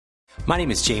My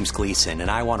name is James Gleason, and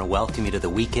I want to welcome you to the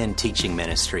weekend teaching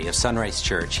ministry of Sunrise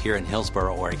Church here in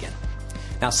Hillsboro, Oregon.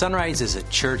 Now, Sunrise is a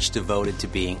church devoted to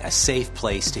being a safe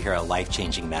place to hear a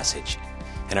life-changing message.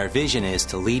 And our vision is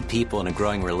to lead people in a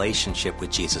growing relationship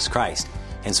with Jesus Christ.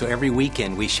 And so every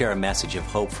weekend we share a message of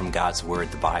hope from God's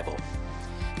Word, the Bible.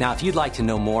 Now, if you'd like to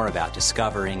know more about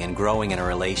discovering and growing in a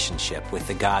relationship with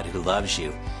the God who loves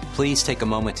you, please take a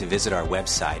moment to visit our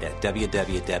website at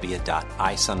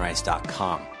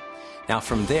www.isunrise.com. Now,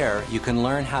 from there, you can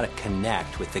learn how to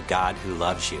connect with the God who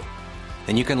loves you.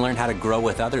 Then you can learn how to grow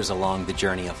with others along the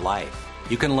journey of life.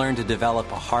 You can learn to develop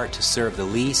a heart to serve the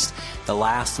least, the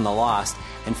last, and the lost.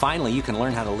 And finally, you can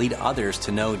learn how to lead others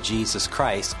to know Jesus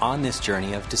Christ on this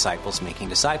journey of disciples making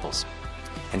disciples.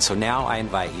 And so now I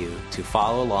invite you to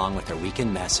follow along with our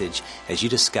weekend message as you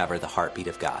discover the heartbeat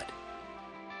of God.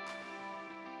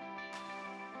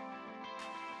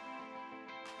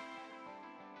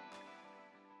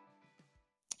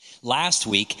 Last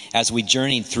week, as we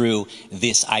journeyed through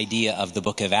this idea of the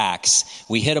book of Acts,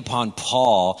 we hit upon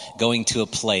Paul going to a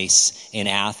place in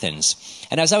Athens.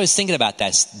 And as I was thinking about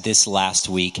this last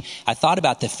week, I thought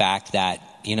about the fact that,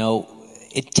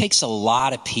 it takes a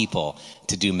lot of people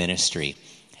to do ministry.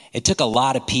 It took a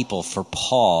lot of people for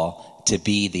Paul to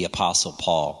be the Apostle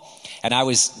Paul. And I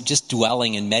was just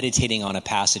dwelling and meditating on a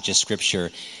passage of Scripture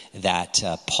that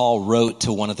Paul wrote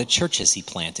to one of the churches he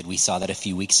planted. We saw that a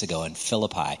few weeks ago in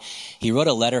Philippi. He wrote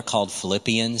a letter called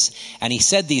Philippians, and he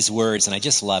said these words, and I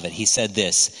just love it. He said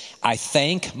this: "I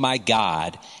thank my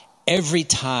God every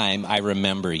time I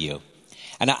remember you."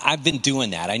 And I've been doing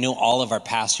that. I know all of our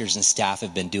pastors and staff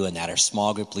have been doing that, our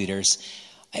small group leaders.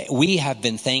 We have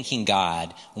been thanking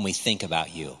God when we think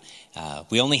about you.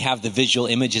 We only have the visual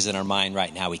images in our mind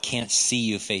right now. We can't see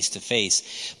you face to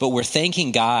face, but we're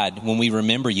thanking God when we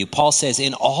remember you. Paul says,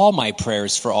 "In all my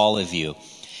prayers for all of you,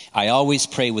 I always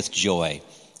pray with joy."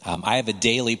 I have a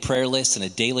daily prayer list and a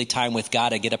daily time with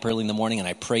God. I get up early in the morning and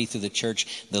I pray through the church,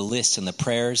 the list and the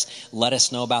prayers. Let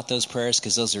us know about those prayers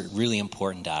because those are really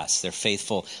important to us. They're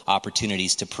faithful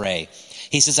opportunities to pray.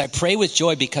 He says, "I pray with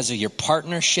joy because of your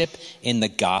partnership in the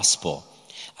gospel."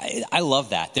 I love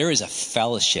that. There is a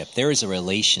fellowship. There is a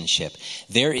relationship.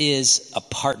 There is a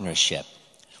partnership.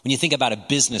 When you think about a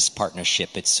business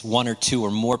partnership, it's one or two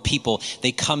or more people.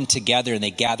 They come together and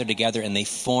they gather together and they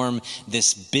form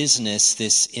this business,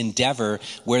 this endeavor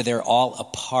where they're all a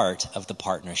part of the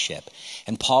partnership.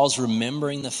 And Paul's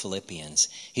remembering the Philippians.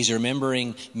 He's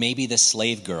remembering maybe the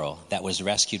slave girl that was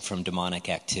rescued from demonic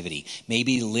activity.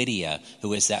 Maybe Lydia, who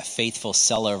was that faithful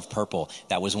seller of purple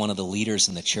that was one of the leaders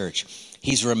in the church.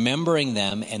 He's remembering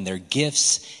them and their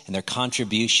gifts and their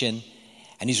contribution.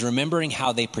 And he's remembering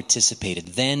how they participated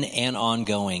then and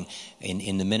ongoing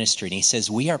in the ministry. And he says,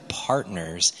 we are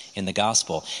partners in the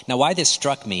gospel. Now, why this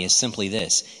struck me is simply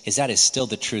this, is that is still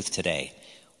the truth today.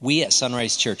 We at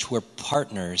Sunrise Church, we're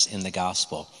partners in the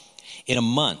gospel. In a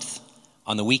month,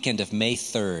 on the weekend of May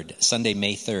 3rd, Sunday,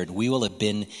 May 3rd, we will have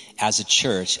been, as a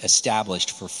church,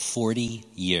 established for 40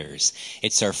 years.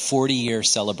 It's our 40-year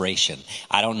celebration.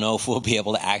 I don't know if we'll be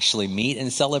able to actually meet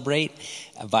and celebrate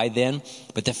by then,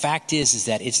 but the fact is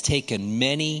that it's taken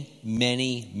many,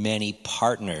 many, many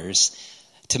partners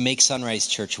to make Sunrise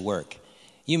Church work.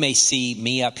 You may see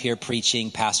me up here preaching,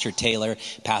 Pastor Taylor,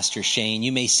 Pastor Shane.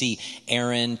 You may see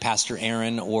Aaron, Pastor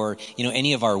Aaron, or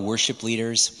any of our worship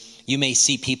leaders. You may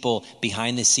see people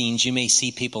behind the scenes. You may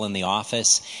see people in the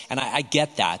office. And I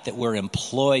get that we're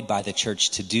employed by the church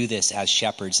to do this as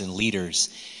shepherds and leaders.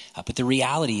 But the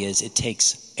reality is it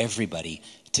takes everybody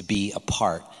to be a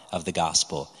part of the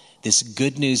gospel. This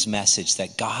good news message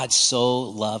that God so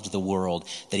loved the world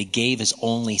that he gave his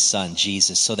only son,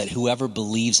 Jesus, so that whoever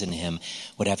believes in him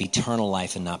would have eternal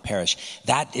life and not perish.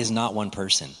 That is not one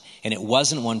person. And it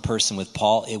wasn't one person with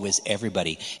Paul, it was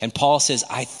everybody. And Paul says,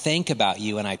 I think about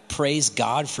you and I praise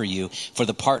God for you for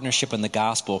the partnership in the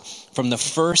gospel. From the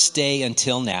first day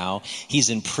until now, he's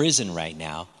in prison right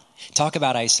now. Talk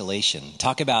about isolation.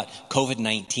 Talk about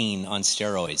COVID-19 on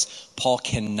steroids. Paul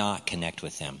cannot connect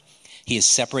with them. He is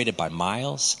separated by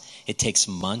miles. It takes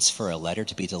months for a letter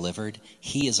to be delivered.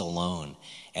 He is alone.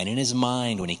 And in his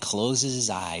mind, when he closes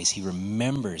his eyes, he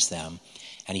remembers them.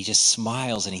 And he just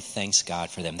smiles and he thanks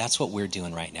God for them. That's what we're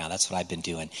doing right now. That's what I've been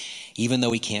doing. Even though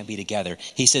we can't be together.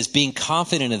 He says, being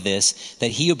confident of this,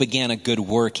 that he who began a good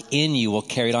work in you will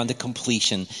carry it on to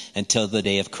completion until the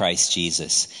day of Christ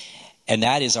Jesus. And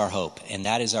that is our hope. And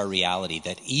that is our reality.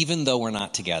 That even though we're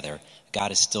not together,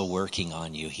 God is still working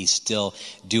on you. He's still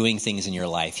doing things in your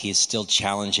life. He is still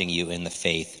challenging you in the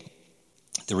faith.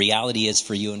 The reality is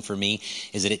for you and for me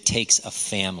is that it takes a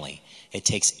family. It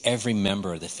takes every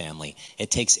member of the family.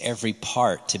 It takes every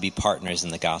part to be partners in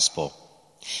the gospel.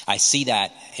 I see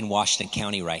that in Washington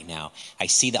County right now. I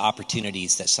see the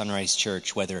opportunities that Sunrise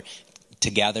Church, whether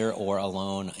together or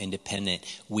alone, independent,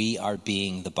 we are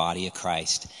being the body of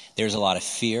Christ. There's a lot of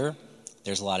fear.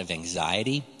 There's a lot of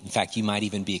anxiety. In fact, you might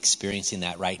even be experiencing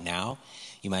that right now.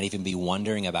 You might even be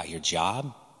wondering about your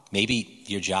job. Maybe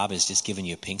your job has just given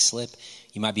you a pink slip.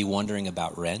 You might be wondering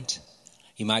about rent.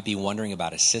 You might be wondering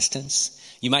about assistance.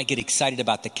 You might get excited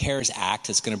about the CARES Act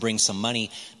that's going to bring some money,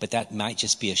 but that might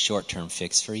just be a short-term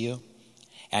fix for you.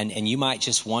 And you might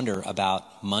just wonder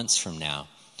about months from now.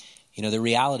 You know, the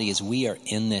reality is we are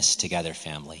in this together,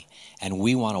 family, and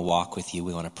we want to walk with you.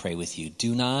 We want to pray with you.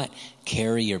 Do not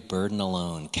carry your burden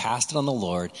alone. Cast it on the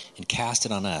Lord and cast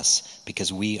it on us,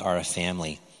 because we are a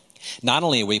family. Not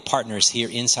only are we partners here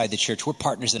inside the church, we're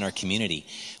partners in our community.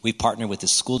 We've partnered with the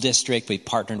school district. We've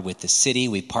partnered with the city.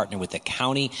 We've partnered with the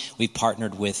county. We've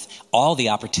partnered with all the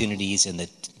opportunities in the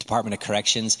Department of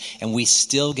Corrections, and we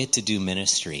still get to do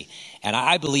ministry. And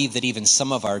I believe that even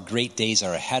some of our great days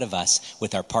are ahead of us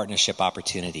with our partnership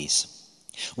opportunities.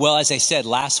 Well, as I said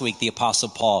last week, the Apostle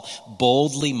Paul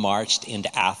boldly marched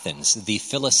into Athens, the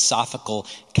philosophical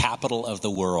capital of the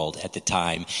world at the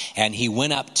time. And he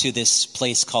went up to this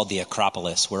place called the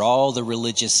Acropolis, where all the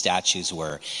religious statues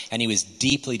were. And he was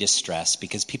deeply distressed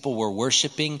because people were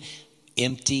worshiping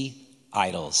empty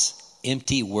idols,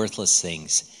 empty, worthless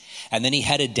things. And then he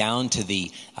headed down to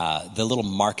the little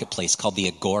marketplace called the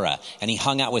Agora, and he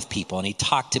hung out with people, and he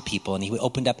talked to people, and he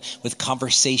opened up with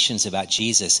conversations about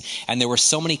Jesus. And there were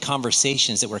so many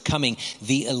conversations that were coming.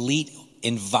 The elite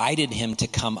invited him to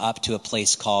come up to a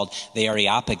place called the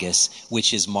Areopagus,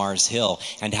 which is Mars Hill,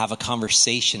 and have a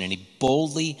conversation. And he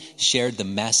boldly shared the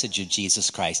message of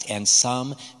Jesus Christ, and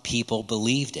some people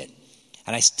believed it.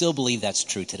 And I still believe that's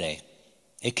true today.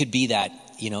 It could be that,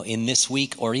 in this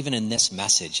week or even in this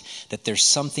message, that there's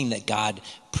something that God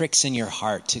pricks in your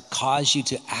heart to cause you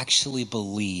to actually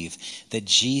believe that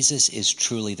Jesus is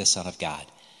truly the Son of God.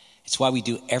 It's why we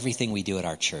do everything we do at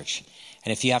our church.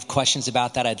 And if you have questions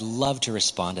about that, I'd love to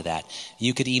respond to that.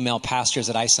 You could email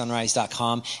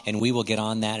pastors@isunrise.com, and we will get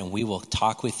on that and we will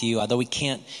talk with you. Although we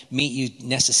can't meet you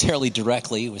necessarily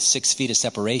directly with 6 feet of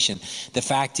separation, the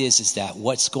fact is that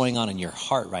what's going on in your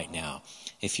heart right now,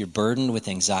 if you're burdened with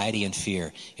anxiety and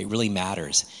fear, it really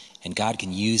matters. And God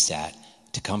can use that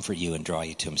to comfort you and draw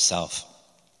you to himself.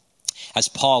 As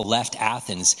Paul left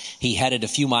Athens, he headed a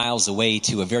few miles away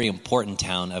to a very important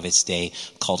town of its day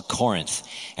called Corinth.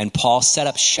 And Paul set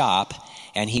up shop,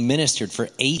 and he ministered for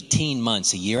 18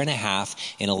 months, a year and a half,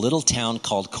 in a little town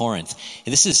called Corinth.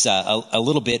 This is a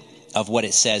little bit of what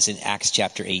it says in Acts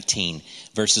chapter 18,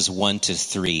 verses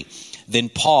 1-3. Then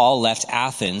Paul left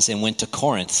Athens and went to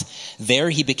Corinth. There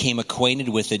he became acquainted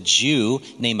with a Jew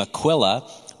named Aquila,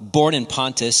 born in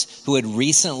Pontus, who had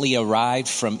recently arrived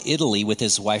from Italy with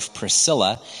his wife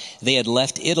Priscilla. They had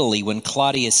left Italy when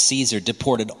Claudius Caesar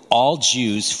deported all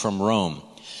Jews from Rome.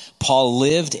 Paul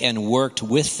lived and worked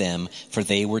with them, for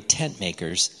they were tent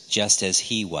makers, just as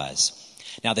he was.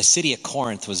 Now, the city of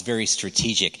Corinth was very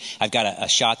strategic. I've got a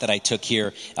shot that I took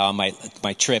here on my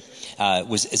trip.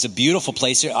 It's a beautiful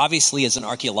place. There obviously is an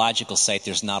archaeological site.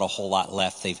 There's not a whole lot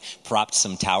left. They've propped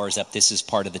some towers up. This is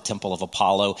part of the Temple of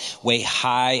Apollo. Way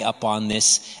high up on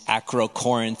this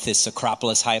Acrocorinth, this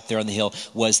Acropolis high up there on the hill,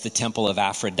 was the Temple of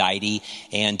Aphrodite.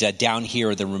 And down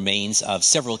here are the remains of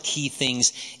several key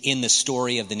things in the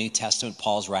story of the New Testament,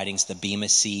 Paul's writings, the Bema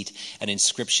seat, an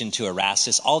inscription to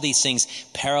Erastus. All these things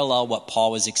parallel what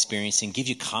Paul was experiencing, give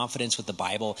you confidence with the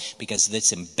Bible because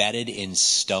it's embedded in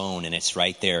stone and it's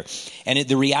right there. And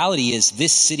the reality is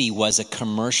this city was a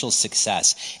commercial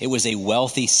success. It was a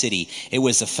wealthy city. It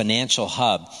was a financial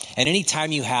hub. And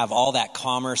anytime you have all that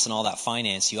commerce and all that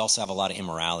finance, you also have a lot of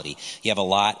immorality. You have a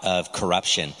lot of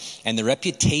corruption. And the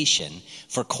reputation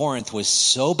for Corinth was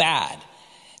so bad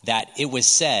that it was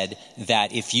said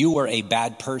that if you were a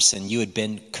bad person, you had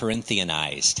been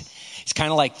Corinthianized. It's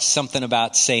kind of like something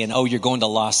about saying, oh, you're going to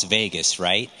Las Vegas,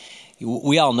 right?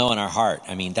 We all know in our heart.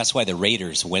 I mean, that's why the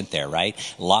Raiders went there, right?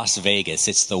 Las Vegas,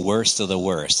 it's the worst of the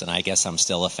worst. And I guess I'm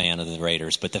still a fan of the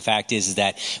Raiders. But the fact is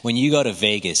that when you go to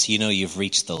Vegas, you know you've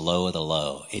reached the low of the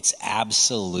low. It's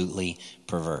absolutely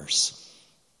perverse.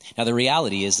 Now, the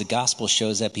reality is the gospel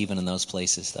shows up even in those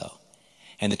places, though.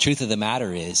 And the truth of the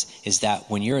matter is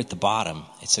that when you're at the bottom,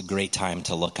 it's a great time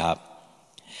to look up.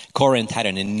 Corinth had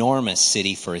an enormous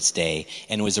city for its day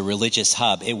and was a religious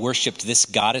hub. It worshipped this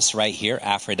goddess right here,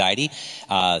 Aphrodite.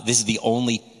 This is the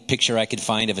only picture I could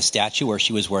find of a statue where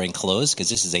she was wearing clothes, because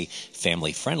this is a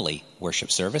family-friendly worship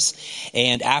service.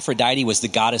 And Aphrodite was the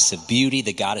goddess of beauty,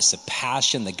 the goddess of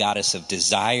passion, the goddess of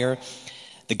desire,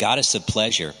 the goddess of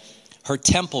pleasure. Her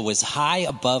temple was high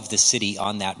above the city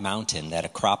on that mountain, that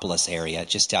Acropolis area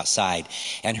just outside.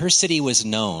 And her city was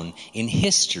known in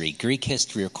history, Greek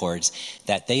history records,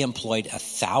 that they employed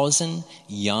 1,000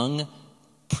 young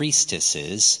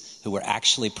priestesses who were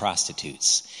actually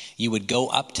prostitutes. You would go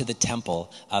up to the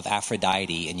temple of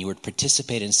Aphrodite and you would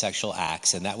participate in sexual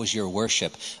acts, and that was your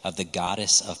worship of the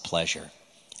goddess of pleasure.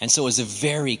 And so it was a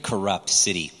very corrupt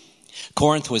city.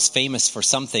 Corinth was famous for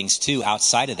some things too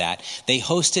outside of that. They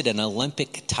hosted an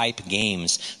Olympic type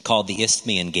games called the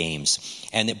Isthmian Games,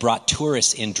 and it brought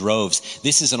tourists in droves.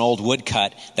 This is an old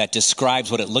woodcut that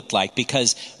describes what it looked like,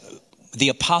 because the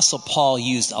Apostle Paul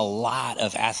used a lot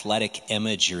of athletic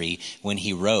imagery when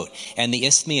he wrote. And the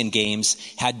Isthmian Games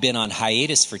had been on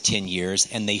hiatus for 10 years,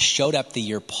 and they showed up the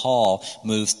year Paul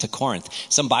moved to Corinth.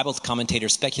 Some Bible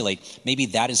commentators speculate maybe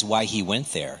that is why he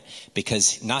went there,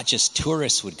 because not just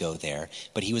tourists would go there,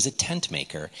 but he was a tent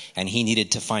maker, and he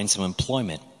needed to find some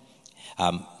employment.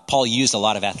 Paul used a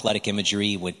lot of athletic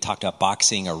imagery, would talk about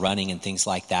boxing or running and things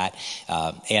like that.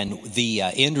 And the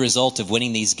end result of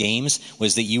winning these games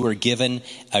was that you were given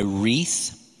a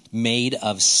wreath made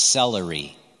of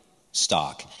celery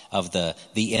stalk, of the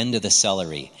end of the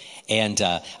celery. And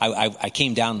I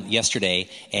came down yesterday,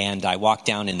 and I walked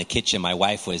down in the kitchen. My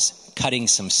wife was cutting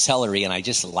some celery, and I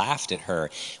just laughed at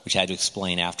her, which I had to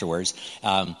explain afterwards,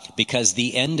 because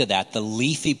the end of that, the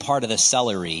leafy part of the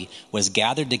celery, was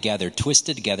gathered together,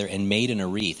 twisted together, and made in a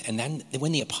wreath. And then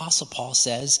when the Apostle Paul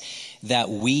says that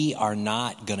we are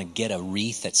not going to get a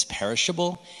wreath that's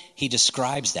perishable, he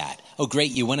describes that. Oh,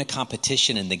 great, you win a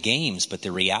competition in the games, but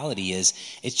the reality is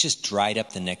it's just dried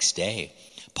up the next day.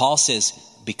 Paul says,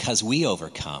 because we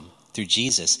overcome through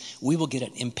Jesus, we will get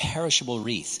an imperishable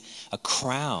wreath, a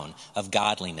crown of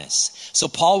godliness. So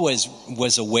Paul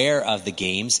was aware of the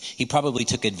games. He probably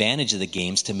took advantage of the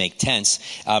games to make tents.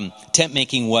 Tent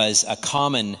making was a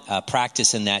common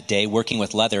practice in that day, working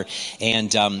with leather. And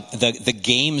the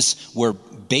games were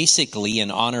basically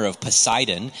in honor of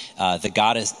Poseidon, the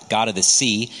god of the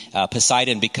sea.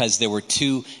 Poseidon, because there were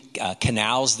two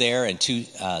canals there and two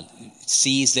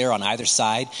seas there on either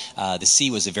side. The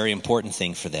sea was a very important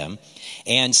thing for them.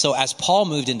 And so as Paul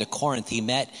moved into Corinth, he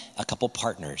met a couple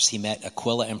partners. He met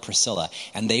Aquila and Priscilla,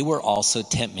 and they were also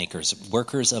tent makers,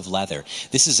 workers of leather.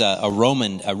 This is a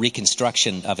Roman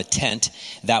reconstruction of a tent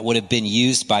that would have been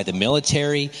used by the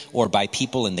military or by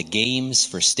people in the games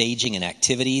for staging and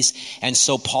activities. And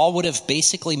so Paul would have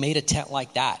basically made a tent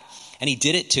like that. And he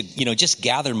did it to, just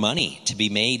gather money to be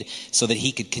made so that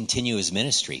he could continue his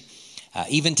ministry.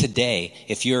 Even today,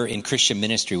 if you're in Christian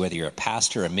ministry, whether you're a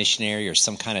pastor, a missionary, or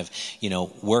some kind of,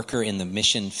 worker in the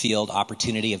mission field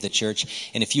opportunity of the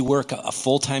church, and if you work a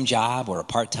full-time job or a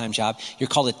part-time job, you're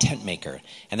called a tent maker.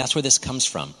 And that's where this comes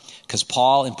from. Because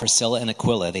Paul and Priscilla and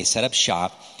Aquila, they set up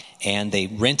shop, and they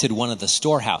rented one of the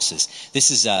storehouses. This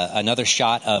is another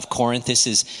shot of Corinth. This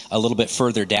is a little bit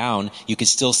further down. You can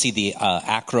still see the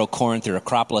Corinth or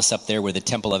Acropolis up there where the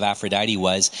Temple of Aphrodite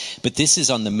was. But this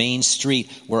is on the main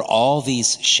street where all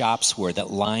these shops were that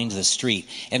lined the street.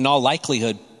 And in all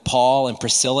likelihood, Paul and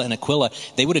Priscilla and Aquila,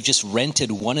 they would have just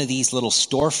rented one of these little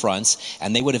storefronts,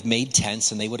 and they would have made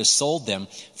tents, and they would have sold them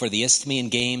for the Isthmian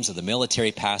Games or the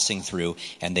military passing through,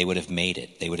 and they would have made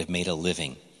it. They would have made a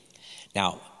living.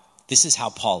 Now, this is how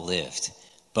Paul lived.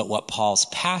 But what Paul's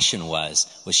passion was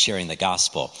sharing the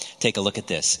gospel. Take a look at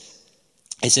this.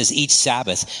 It says, each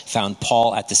Sabbath found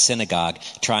Paul at the synagogue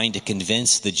trying to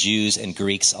convince the Jews and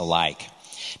Greeks alike.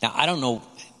 Now, I don't know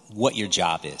what your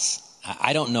job is.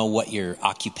 I don't know what your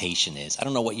occupation is. I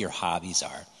don't know what your hobbies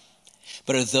are.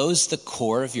 But are those the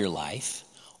core of your life?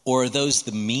 Or are those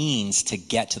the means to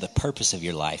get to the purpose of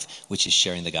your life, which is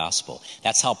sharing the gospel?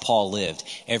 That's how Paul lived.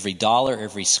 Every dollar,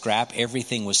 every scrap,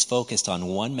 everything was focused on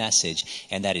one message,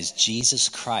 and that is Jesus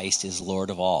Christ is Lord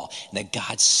of all. And that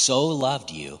God so loved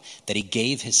you that he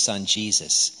gave his son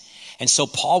Jesus. And so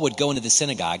Paul would go into the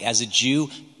synagogue as a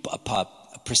Jew.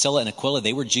 Priscilla and Aquila,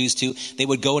 they were Jews too. They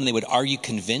would go and they would argue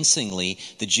convincingly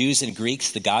the Jews and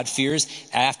Greeks, the God-fearers.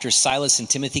 After Silas and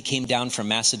Timothy came down from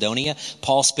Macedonia,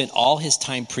 Paul spent all his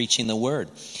time preaching the word.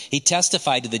 He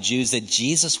testified to the Jews that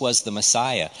Jesus was the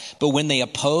Messiah. But when they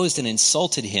opposed and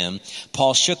insulted him,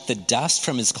 Paul shook the dust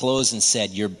from his clothes and said,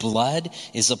 "Your blood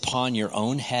is upon your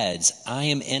own heads. I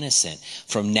am innocent.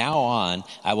 From now on,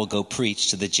 I will go preach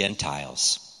to the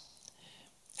Gentiles."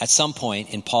 At some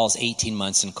point in Paul's 18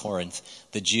 months in Corinth,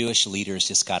 the Jewish leaders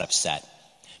just got upset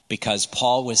because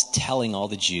Paul was telling all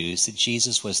the Jews that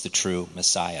Jesus was the true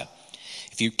Messiah.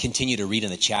 If you continue to read in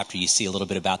the chapter, you see a little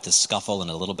bit about the scuffle and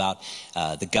a little about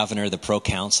the governor, the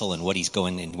proconsul, and what he's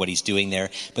going and what he's doing there.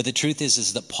 But the truth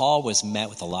is that Paul was met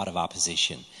with a lot of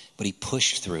opposition, but he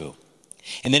pushed through.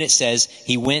 And then it says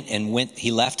he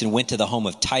left and went to the home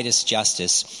of Titus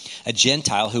Justus, a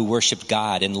Gentile who worshiped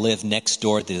God and lived next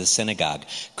door to the synagogue.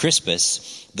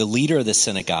 Crispus, the leader of the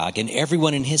synagogue, and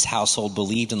everyone in his household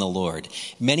believed in the Lord.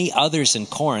 Many others in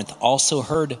Corinth also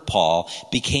heard Paul,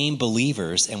 became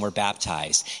believers, and were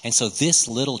baptized. And so this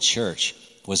little church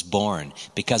was born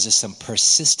because of some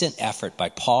persistent effort by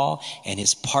Paul and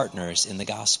his partners in the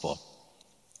gospel.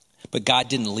 But God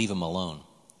didn't leave him alone.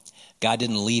 God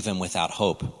didn't leave him without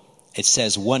hope. It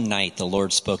says one night the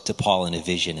Lord spoke to Paul in a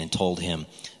vision and told him,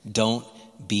 "Don't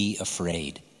be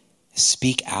afraid.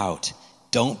 Speak out.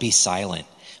 Don't be silent.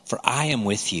 For I am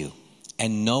with you,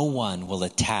 and no one will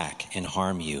attack and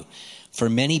harm you. For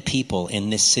many people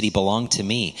in this city belong to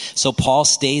me." So Paul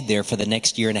stayed there for the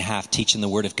next year and a half teaching the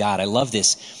word of God. I love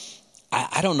this.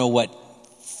 I don't know what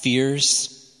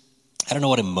fears, I don't know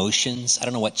what emotions, I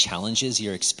don't know what challenges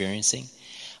you're experiencing.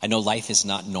 I know life is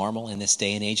not normal in this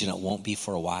day and age, and it won't be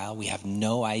for a while. We have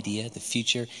no idea. The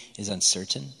future is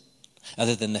uncertain,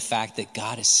 other than the fact that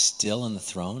God is still on the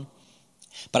throne.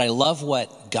 But I love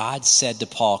what God said to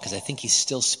Paul, because I think he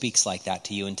still speaks like that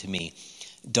to you and to me.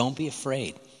 Don't be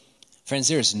afraid. Friends,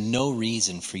 there is no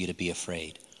reason for you to be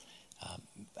afraid.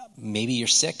 Maybe you're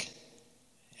sick.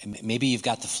 Maybe you've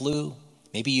got the flu.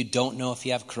 Maybe you don't know if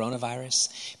you have coronavirus.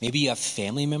 Maybe you have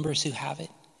family members who have it.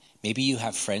 Maybe you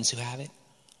have friends who have it.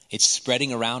 It's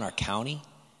spreading around our county.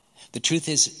 The truth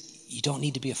is, you don't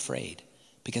need to be afraid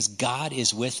because God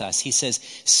is with us. He says,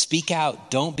 speak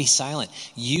out, don't be silent.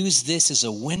 Use this as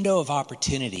a window of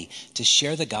opportunity to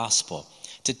share the gospel,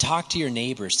 to talk to your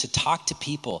neighbors, to talk to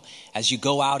people as you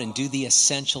go out and do the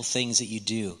essential things that you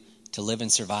do to live and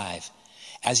survive.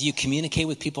 As you communicate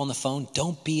with people on the phone,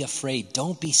 don't be afraid.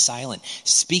 Don't be silent.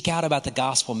 Speak out about the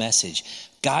gospel message.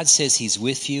 God says he's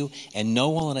with you and no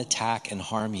one will attack and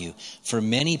harm you. For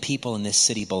many people in this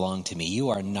city belong to me.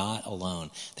 You are not alone.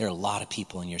 There are a lot of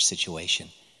people in your situation.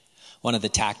 One of the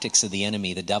tactics of the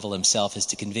enemy, the devil himself, is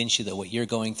to convince you that what you're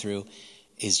going through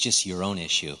is just your own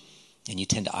issue. And you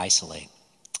tend to isolate.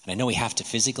 And I know we have to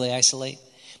physically isolate,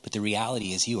 but the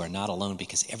reality is you are not alone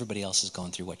because everybody else is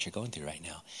going through what you're going through right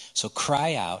now. So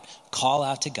cry out, call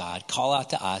out to God, call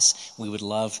out to us. We would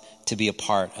love to be a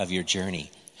part of your journey.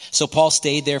 So Paul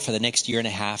stayed there for the next year and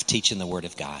a half teaching the word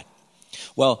of God.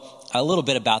 Well, a little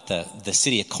bit about the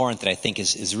city of Corinth that I think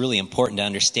is really important to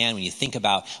understand when you think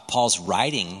about Paul's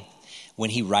writing. When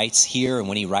he writes here and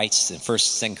when he writes in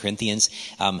 1st and 2nd Corinthians,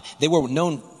 they were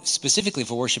known specifically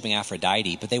for worshiping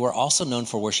Aphrodite, but they were also known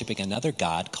for worshiping another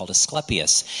god called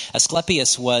Asclepius.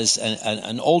 Asclepius was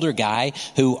an older guy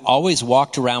who always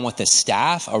walked around with a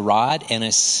staff, a rod, and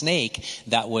a snake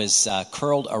that was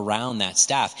curled around that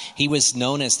staff. He was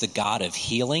known as the god of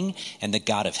healing and the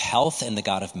god of health and the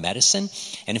god of medicine.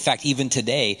 And in fact, even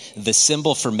today, the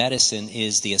symbol for medicine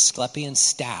is the Asclepian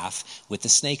staff with the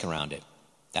snake around it.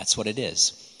 That's what it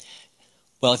is.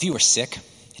 Well, if you were sick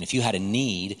and if you had a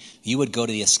need, you would go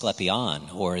to the Asclepion,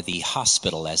 or the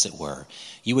hospital as it were.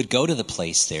 You would go to the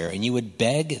place there and you would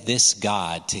beg this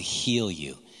god to heal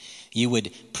you. You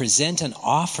would present an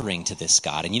offering to this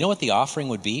god. And you know what the offering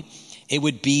would be? It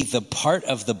would be the part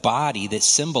of the body that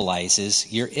symbolizes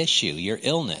your issue, your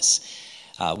illness.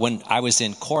 When I was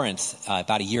in Corinth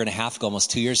about a year and a half ago, almost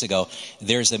 2 years ago,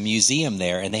 there's a museum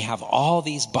there, and they have all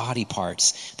these body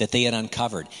parts that they had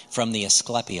uncovered from the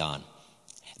Asclepion.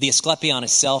 The Asclepion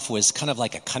itself was kind of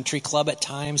like a country club at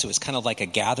times. It was kind of like a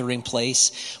gathering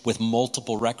place with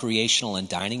multiple recreational and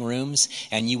dining rooms.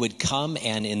 And you would come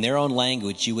and in their own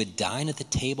language, you would dine at the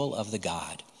table of the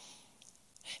god.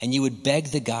 And you would beg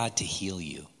the god to heal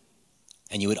you.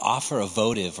 And you would offer a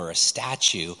votive or a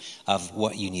statue of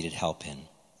what you needed help in.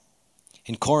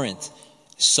 In Corinth,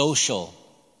 social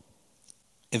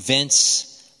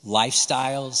events,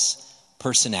 lifestyles,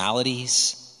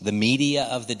 personalities, the media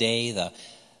of the day, the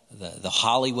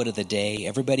Hollywood of the day,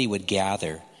 everybody would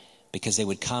gather because they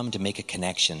would come to make a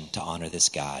connection to honor this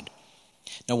God.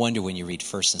 No wonder when you read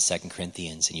 1st and 2nd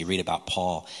Corinthians and you read about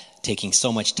Paul taking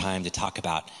so much time to talk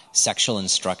about sexual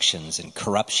instructions and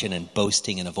corruption and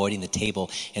boasting and avoiding the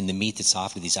table and the meat that's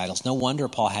offered to these idols. No wonder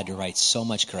Paul had to write so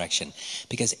much correction,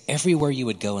 because everywhere you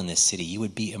would go in this city, you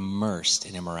would be immersed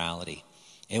in immorality.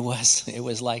 It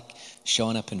was like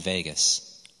showing up in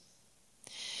Vegas.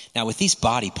 Now, with these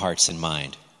body parts in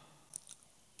mind,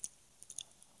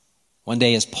 one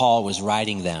day as Paul was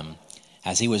writing them,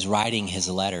 as he was writing his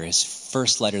letter, his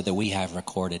first letter that we have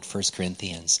recorded, 1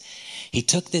 Corinthians, he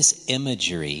took this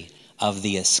imagery of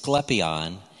the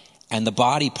Asclepion and the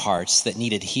body parts that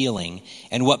needed healing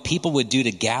and what people would do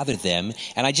to gather them.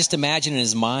 And I just imagine in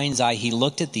his mind's eye, he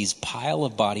looked at these pile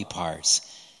of body parts,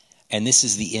 and this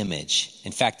is the image.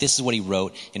 In fact, this is what he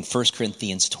wrote in 1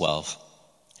 Corinthians 12.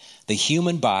 The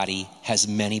human body has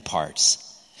many parts,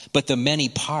 but the many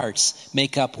parts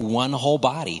make up one whole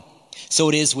body. So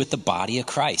it is with the body of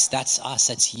Christ. That's us.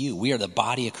 That's you. We are the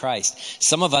body of Christ.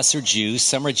 Some of us are Jews,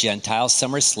 some are Gentiles,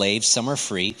 some are slaves, some are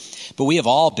free. But we have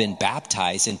all been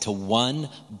baptized into one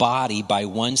body by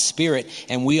one Spirit,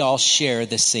 and we all share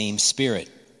the same Spirit.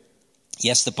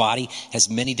 Yes, the body has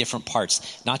many different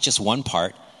parts, not just one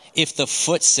part. If the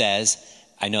foot says,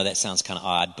 I know that sounds kind of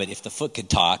odd, but if the foot could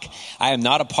talk, I am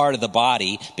not a part of the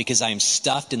body because I am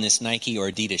stuffed in this Nike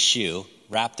or Adidas shoe,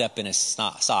 wrapped up in a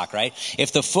sock, right?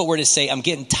 If the foot were to say, I'm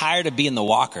getting tired of being the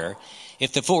walker,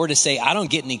 if the foot were to say, I don't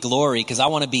get any glory because I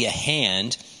want to be a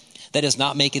hand, that does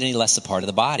not make it any less a part of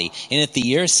the body. And if the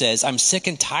ear says, I'm sick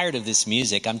and tired of this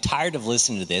music, I'm tired of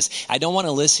listening to this, I don't want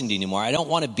to listen to you anymore, I don't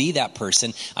want to be that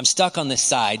person, I'm stuck on this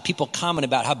side, people comment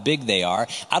about how big they are,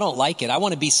 I don't like it, I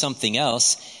want to be something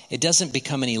else, it doesn't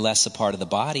become any less a part of the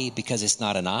body because it's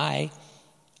not an eye.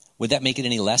 Would that make it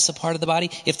any less a part of the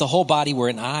body? If the whole body were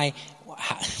an eye,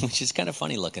 which is kind of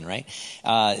funny looking, right?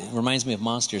 It reminds me of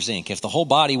Monsters, Inc. If the whole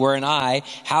body were an eye,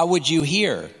 how would you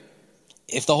hear?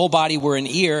 If the whole body were an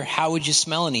ear, how would you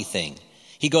smell anything?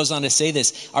 He goes on to say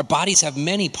this, our bodies have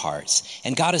many parts,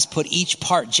 and God has put each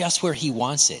part just where he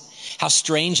wants it. How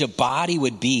strange a body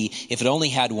would be if it only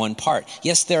had one part.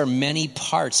 Yes, there are many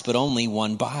parts, but only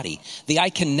one body. The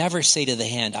eye can never say to the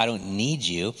hand, I don't need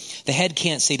you. The head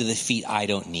can't say to the feet, I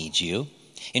don't need you.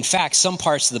 In fact, some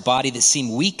parts of the body that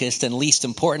seem weakest and least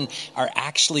important are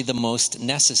actually the most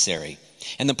necessary.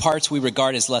 And the parts we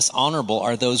regard as less honorable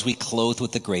are those we clothe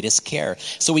with the greatest care.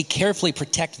 So we carefully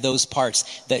protect those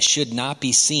parts that should not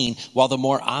be seen, while the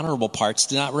more honorable parts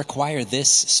do not require this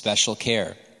special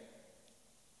care.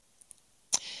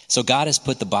 So God has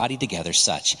put the body together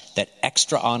such that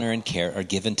extra honor and care are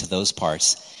given to those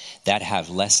parts that have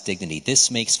less dignity.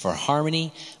 This makes for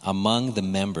harmony among the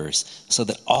members, so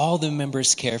that all the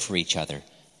members care for each other.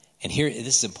 And here,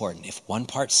 this is important. If one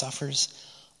part suffers,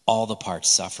 all the parts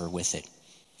suffer with it.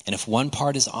 And if one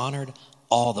part is honored,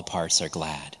 all the parts are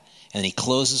glad. And then he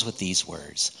closes with these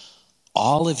words,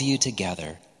 all of you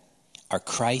together are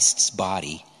Christ's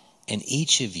body, and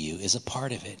each of you is a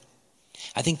part of it.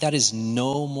 I think that is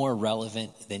no more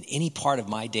relevant than any part of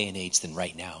my day and age than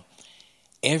right now.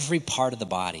 Every part of the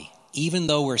body, even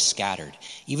though we're scattered,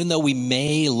 even though we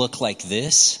may look like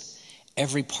this,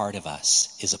 every part of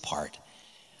us is a part.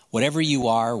 Whatever you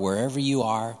are, wherever you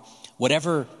are,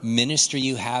 whatever ministry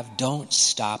you have, don't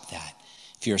stop that.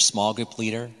 If you're a small group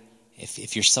leader,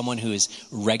 if you're someone who is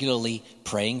regularly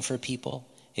praying for people,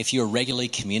 if you're regularly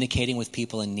communicating with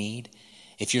people in need,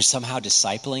 if you're somehow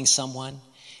discipling someone,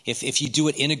 if you do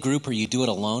it in a group or you do it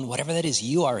alone, whatever that is,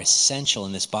 you are essential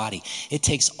in this body. It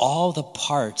takes all the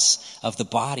parts of the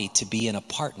body to be in a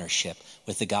partnership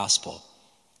with the gospel.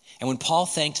 And when Paul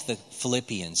thanked the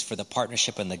Philippians for the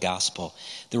partnership in the gospel,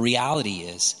 the reality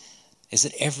is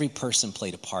that every person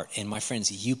played a part. And my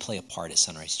friends, you play a part at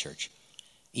Sunrise Church.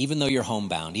 Even though you're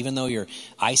homebound, even though you're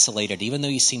isolated, even though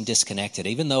you seem disconnected,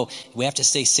 even though we have to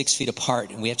stay 6 feet apart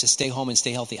and we have to stay home and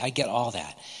stay healthy, I get all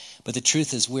that. But the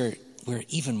truth is we're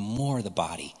even more the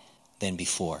body than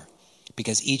before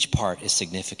because each part is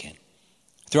significant.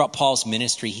 Throughout Paul's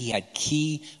ministry, he had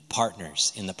key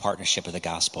partners in the partnership of the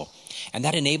gospel. And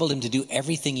that enabled him to do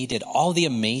everything he did. All the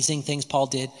amazing things Paul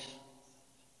did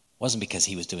wasn't because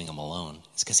he was doing them alone.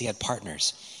 It's because he had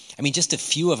partners. I mean, just a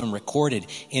few of them recorded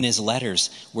in his letters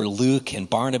were Luke and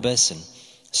Barnabas and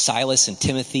Silas and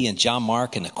Timothy and John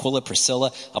Mark and Aquila,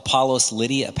 Priscilla, Apollos,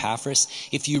 Lydia, Epaphras.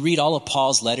 If you read all of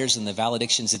Paul's letters and the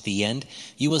valedictions at the end,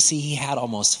 you will see he had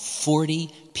almost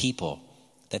 40 people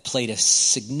that played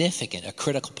a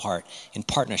critical part in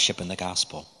partnership in the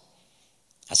gospel.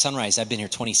 At Sunrise, I've been here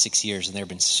 26 years and there have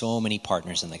been so many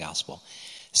partners in the gospel.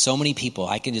 So many people,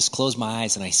 I can just close my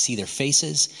eyes and I see their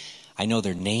faces. I know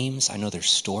their names. I know their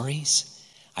stories.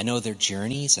 I know their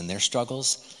journeys and their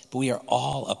struggles. But we are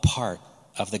all a part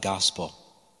of the gospel.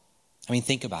 I mean,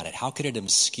 think about it. How could an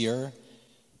obscure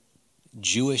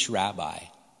Jewish rabbi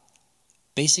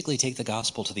basically take the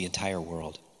gospel to the entire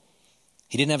world?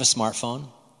 He didn't have a smartphone.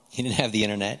 He didn't have the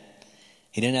internet.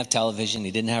 He didn't have television.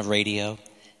 He didn't have radio.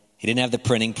 He didn't have the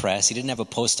printing press. He didn't have a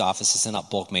post office to send out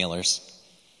bulk mailers.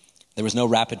 There was no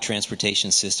rapid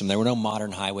transportation system. There were no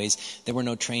modern highways. There were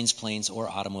no trains, planes, or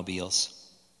automobiles.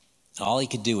 All he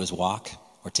could do was walk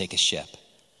or take a ship.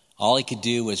 All he could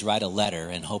do was write a letter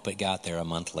and hope it got there a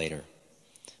month later.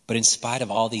 But in spite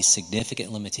of all these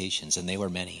significant limitations, and they were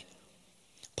many,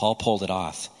 Paul pulled it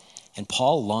off. And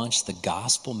Paul launched the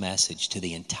gospel message to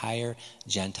the entire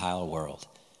Gentile world.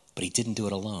 But he didn't do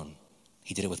it alone.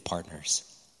 He did it with partners.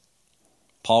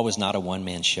 Paul was not a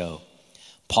one-man show.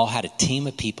 Paul had a team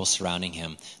of people surrounding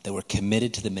him that were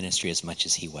committed to the ministry as much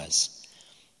as he was.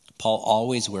 Paul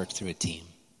always worked through a team.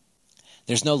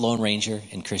 There's no Lone Ranger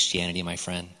in Christianity, my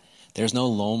friend. There's no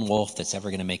lone wolf that's ever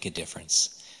going to make a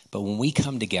difference. But when we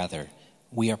come together,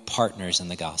 we are partners in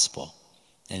the gospel.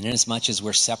 And in as much as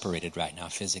we're separated right now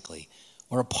physically,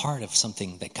 we're a part of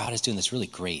something that God is doing that's really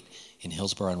great in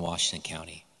Hillsborough and Washington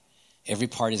County. Every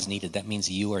part is needed. That means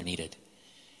you are needed.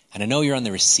 And I know you're on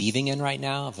the receiving end right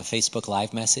now of a Facebook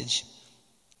Live message.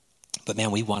 But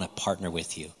man, we want to partner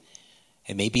with you.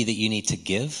 It may be that you need to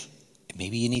give.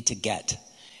 Maybe you need to get.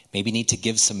 Maybe you need to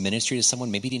give some ministry to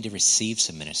someone. Maybe you need to receive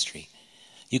some ministry.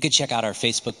 You could check out our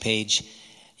Facebook page.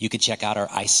 You could check out our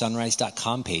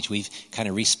isunrise.com page. We've kind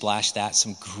of resplashed that.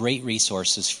 Some great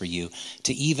resources for you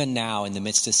to even now in the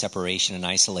midst of separation and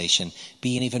isolation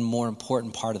be an even more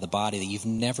important part of the body that you've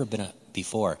never been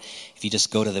before. If you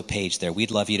just go to the page there,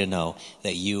 we'd love you to know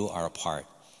that you are a part.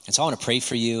 And so I want to pray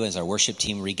for you as our worship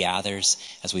team regathers,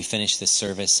 as we finish this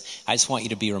service. I just want you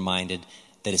to be reminded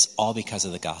that it's all because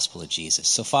of the gospel of Jesus.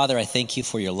 So Father, I thank you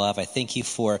for your love. I thank you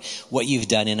for what you've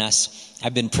done in us.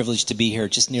 I've been privileged to be here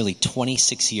just nearly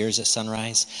 26 years at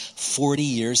Sunrise. 40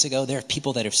 years ago, there are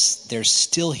people that they're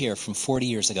still here from 40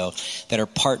 years ago that are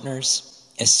partners,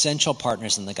 essential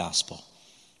partners in the gospel.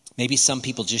 Maybe some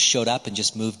people just showed up and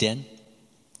just moved in.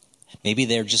 Maybe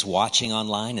they're just watching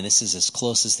online and this is as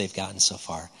close as they've gotten so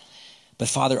far. But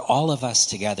Father, all of us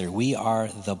together, we are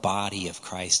the body of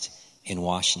Christ in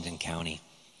Washington County.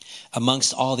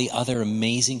 Amongst all the other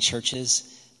amazing churches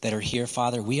that are here,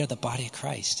 Father, we are the body of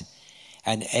Christ.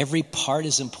 And every part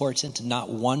is important. Not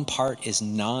one part is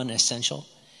non-essential.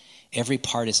 Every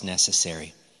part is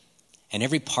necessary. And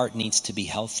every part needs to be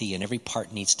healthy and every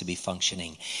part needs to be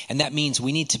functioning. And that means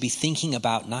we need to be thinking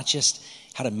about not just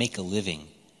how to make a living,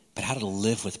 but how to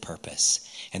live with purpose.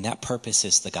 And that purpose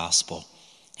is the gospel.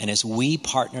 And as we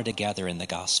partner together in the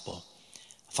gospel,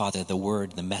 Father, the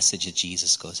word, the message of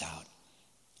Jesus goes out.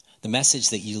 The message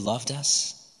that you loved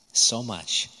us so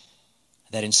much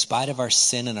that in spite of our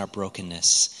sin and our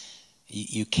brokenness,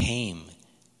 you came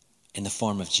in the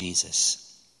form of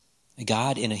Jesus.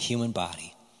 God in a human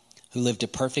body who lived a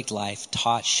perfect life,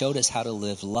 taught, showed us how to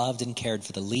live, loved and cared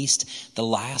for the least, the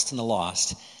last and the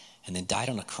lost, and then died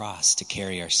on a cross to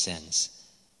carry our sins,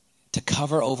 to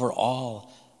cover over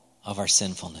all of our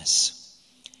sinfulness.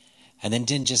 And then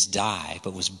didn't just die,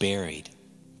 but was buried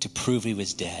to prove he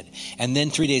was dead. And then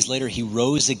 3 days later, he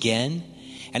rose again.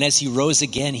 And as he rose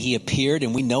again, he appeared.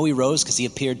 And we know he rose because he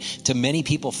appeared to many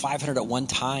people, 500 at one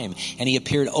time. And he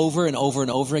appeared over and over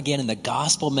and over again. And the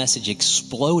gospel message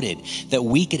exploded that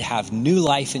we could have new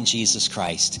life in Jesus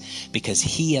Christ because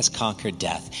he has conquered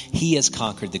death. He has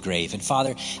conquered the grave. And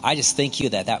Father, I just thank you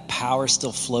that that power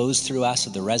still flows through us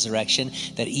of the resurrection,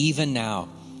 that even now,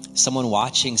 someone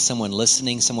watching, someone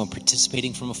listening, someone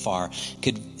participating from afar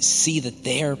could see that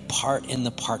their part in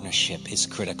the partnership is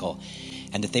critical,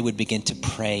 and that they would begin to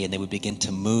pray and they would begin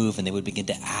to move and they would begin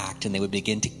to act and they would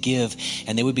begin to give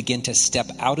and they would begin to step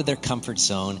out of their comfort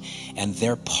zone, and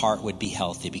their part would be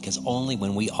healthy, because only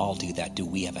when we all do that do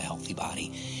we have a healthy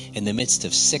body. In the midst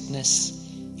of sickness,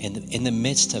 in the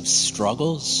midst of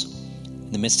struggles,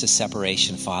 in the midst of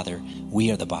separation, Father,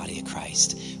 we are the body of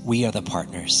Christ. We are the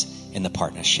partners in the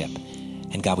partnership.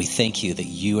 And God, we thank you that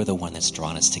you are the one that's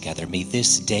drawn us together. May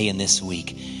this day and this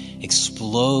week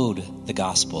explode the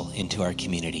gospel into our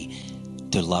community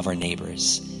to love our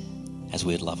neighbors as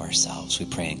we would love ourselves. We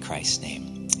pray in Christ's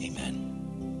name. Amen.